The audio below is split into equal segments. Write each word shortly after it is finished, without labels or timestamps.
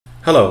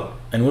Hello,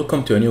 and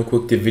welcome to a new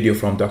quick tip video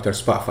from Dr.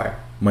 Spotfire.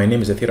 My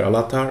name is Athir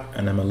Alatar,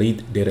 and I'm a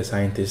lead data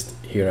scientist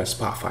here at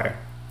Spotfire.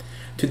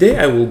 Today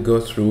I will go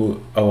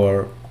through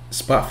our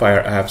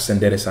Spotfire Apps and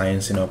Data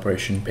Science in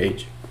Operation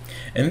page.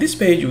 In this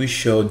page, we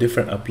show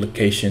different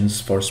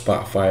applications for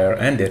Spotfire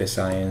and data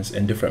science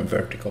in different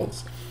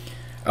verticals.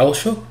 I will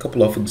show a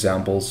couple of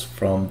examples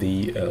from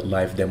the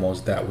live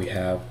demos that we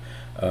have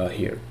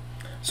here.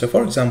 So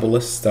for example,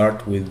 let's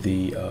start with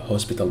the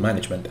hospital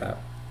management app.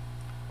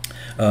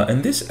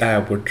 In this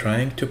app, we're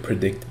trying to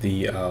predict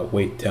the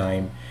wait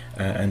time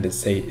and the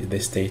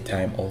stay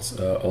time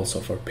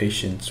also for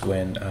patients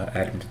when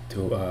admitted to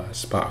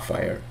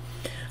Spotfire.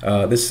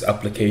 This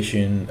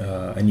application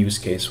and use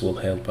case will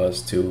help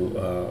us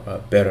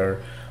to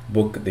better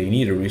book the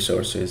needed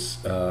resources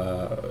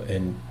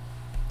in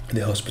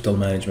the hospital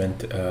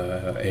management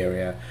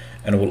area,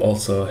 and will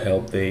also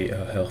help the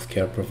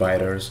healthcare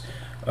providers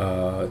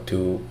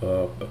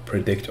to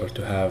predict or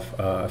to have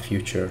a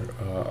future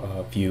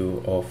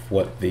view of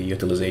what the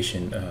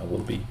utilization will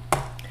be.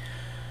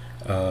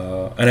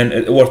 And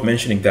then worth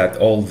mentioning that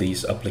all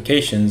these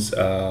applications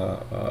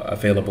are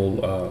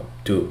available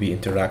to be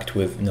interact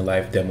with in a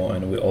live demo,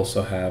 and we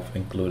also have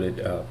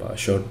included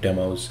short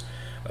demos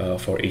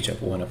for each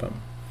of one of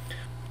them.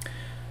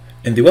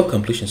 In the well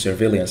completion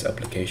surveillance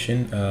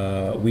application,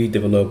 we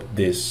developed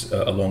this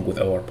along with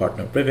our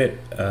partner Privet,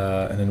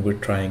 and then we're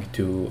trying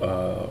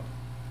to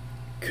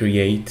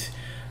create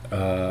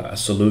a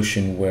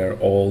solution where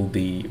all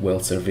the well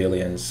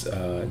surveillance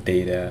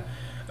data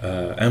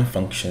and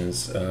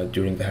functions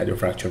during the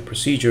hydrofracture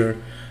procedure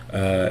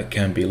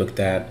can be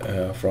looked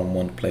at from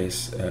one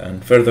place.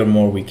 And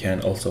furthermore, we can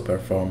also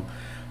perform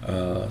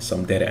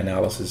some data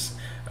analysis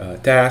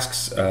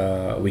tasks.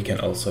 We can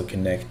also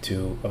connect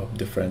to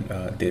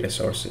different data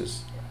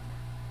sources.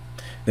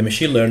 The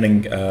machine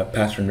learning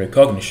pattern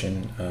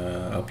recognition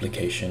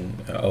application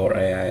or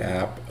AI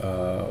app,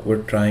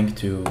 we're trying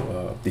to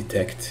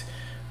detect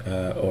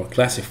or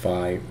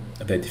classify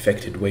the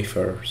defected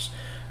wafers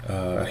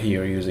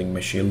here using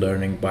machine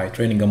learning by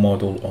training a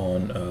model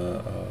on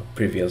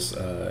previous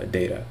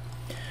data.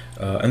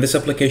 In this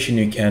application,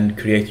 you can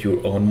create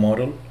your own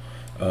model.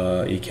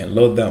 You can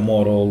load that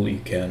model,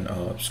 you can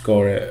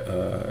score it,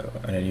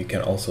 and then you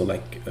can also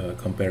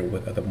compare it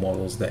with other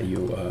models that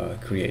you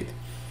create.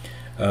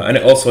 And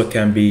it also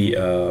can be,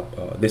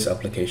 this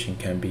application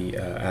can be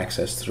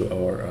accessed through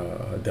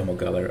our demo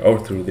gallery or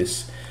through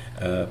this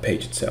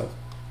page itself.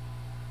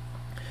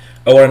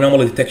 Our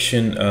anomaly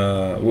detection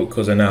root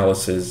cause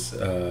analysis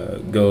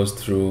goes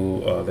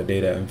through the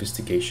data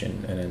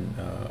investigation and then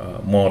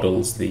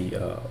models the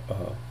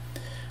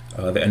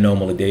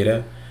anomaly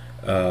data.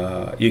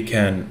 You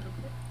can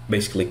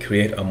basically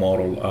create a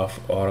model out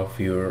of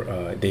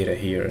your data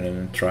here and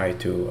then try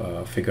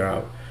to figure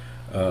out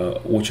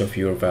which of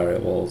your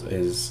variables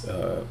is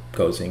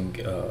causing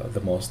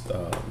the most,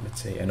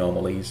 let's say,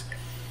 anomalies.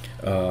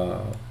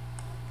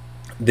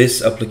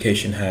 This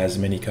application has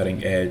many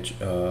cutting-edge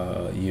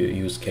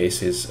use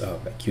cases,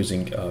 like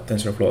using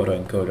TensorFlow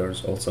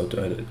autoencoders also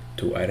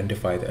to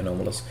identify the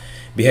anomalous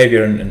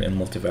behavior in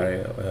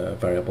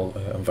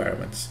multivariable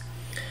environments.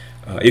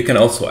 You can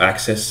also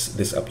access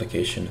this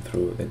application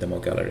through the demo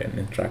gallery and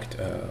interact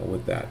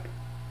with that.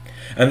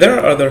 And there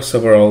are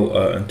several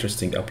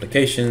interesting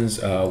applications.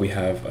 We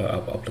have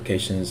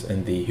applications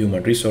in the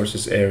human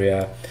resources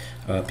area,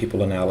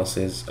 people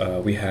analysis.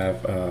 We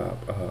have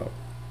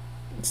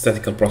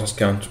statistical process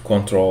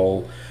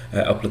control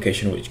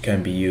application, which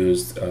can be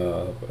used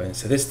in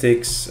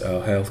statistics,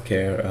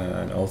 healthcare,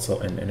 and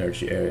also in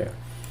energy area.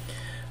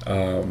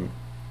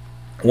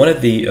 One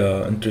of the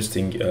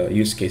interesting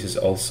use cases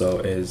also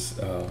is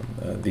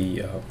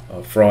the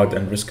fraud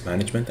and risk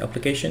management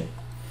application.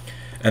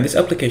 And this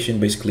application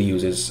basically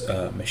uses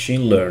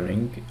machine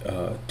learning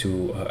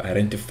to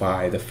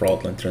identify the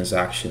fraudulent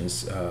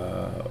transactions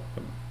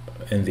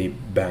in the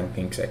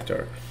banking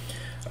sector.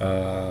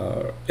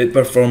 It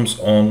performs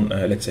on,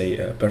 let's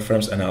say,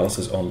 performs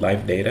analysis on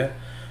live data.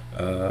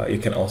 You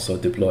can also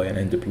deploy and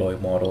undeploy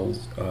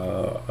models,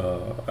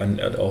 and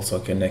it also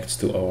connects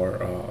to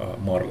our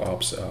model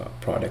ops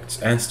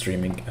products and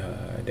streaming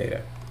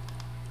data.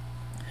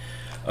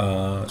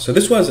 So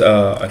this was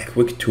a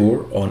quick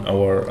tour on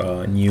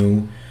our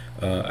new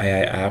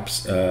AI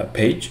apps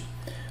page.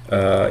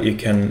 You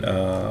can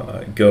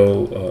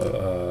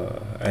go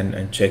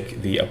and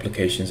check the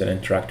applications and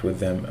interact with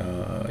them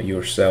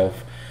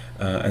yourself,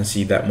 and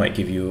see that might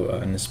give you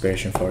an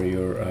inspiration for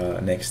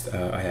your next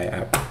AI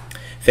app.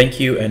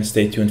 Thank you, and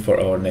stay tuned for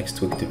our next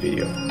quick tip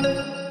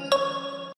video.